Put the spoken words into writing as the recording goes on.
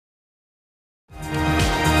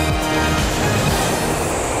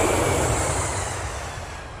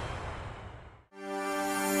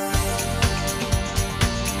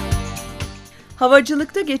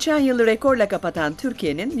Havacılıkta geçen yılı rekorla kapatan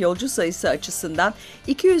Türkiye'nin yolcu sayısı açısından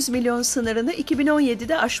 200 milyon sınırını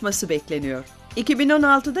 2017'de aşması bekleniyor.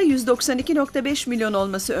 2016'da 192,5 milyon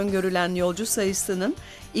olması öngörülen yolcu sayısının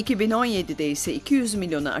 2017'de ise 200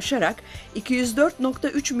 milyonu aşarak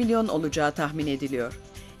 204,3 milyon olacağı tahmin ediliyor.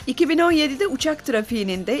 2017'de uçak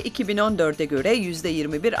trafiğinin de 2014'e göre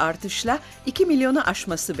 %21 artışla 2 milyonu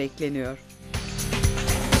aşması bekleniyor.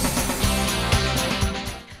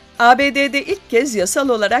 ABD'de ilk kez yasal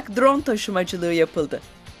olarak drone taşımacılığı yapıldı.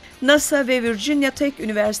 NASA ve Virginia Tech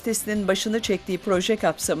Üniversitesi'nin başını çektiği proje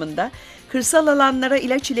kapsamında kırsal alanlara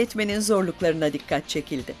ilaç iletmenin zorluklarına dikkat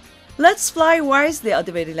çekildi. Let's Fly Wisely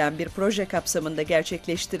adı verilen bir proje kapsamında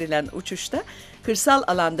gerçekleştirilen uçuşta kırsal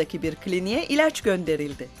alandaki bir kliniğe ilaç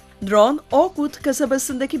gönderildi. Drone, Oakwood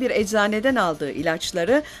kasabasındaki bir eczaneden aldığı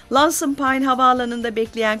ilaçları Lansing Pine havaalanında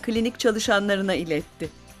bekleyen klinik çalışanlarına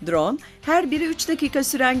iletti. Drone, her biri 3 dakika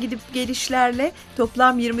süren gidip gelişlerle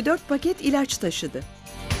toplam 24 paket ilaç taşıdı.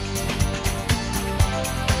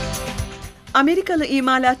 Amerikalı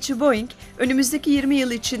imalatçı Boeing, önümüzdeki 20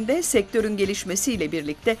 yıl içinde sektörün gelişmesiyle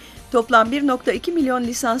birlikte toplam 1,2 milyon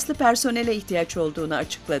lisanslı personele ihtiyaç olduğunu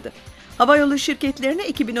açıkladı. Havayolu şirketlerine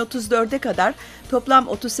 2034'e kadar toplam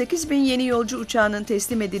 38 bin yeni yolcu uçağının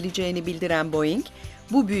teslim edileceğini bildiren Boeing,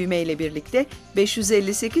 bu büyümeyle birlikte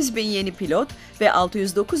 558 bin yeni pilot ve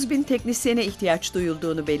 609 bin teknisyene ihtiyaç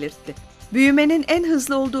duyulduğunu belirtti. Büyümenin en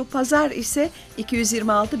hızlı olduğu pazar ise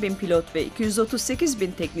 226 bin pilot ve 238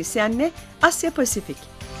 bin teknisyenle Asya Pasifik.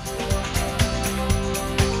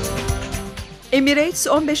 Emirates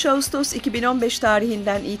 15 Ağustos 2015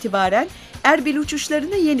 tarihinden itibaren Erbil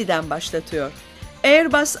uçuşlarını yeniden başlatıyor.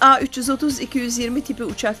 Airbus A330-220 tipi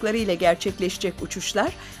uçakları ile gerçekleşecek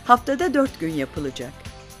uçuşlar haftada 4 gün yapılacak.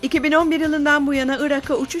 2011 yılından bu yana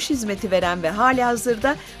Irak'a uçuş hizmeti veren ve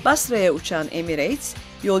halihazırda Basra'ya uçan Emirates,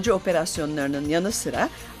 yolcu operasyonlarının yanı sıra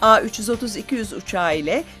A330-200 uçağı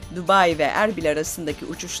ile Dubai ve Erbil arasındaki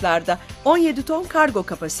uçuşlarda 17 ton kargo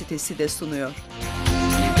kapasitesi de sunuyor.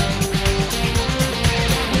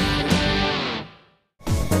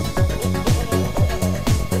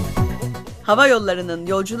 Hava yollarının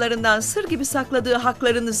yolcularından sır gibi sakladığı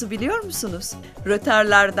haklarınızı biliyor musunuz?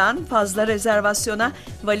 Rötarlardan fazla rezervasyona,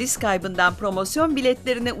 valiz kaybından promosyon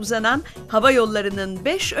biletlerine uzanan hava yollarının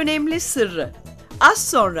 5 önemli sırrı. Az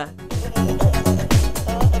sonra.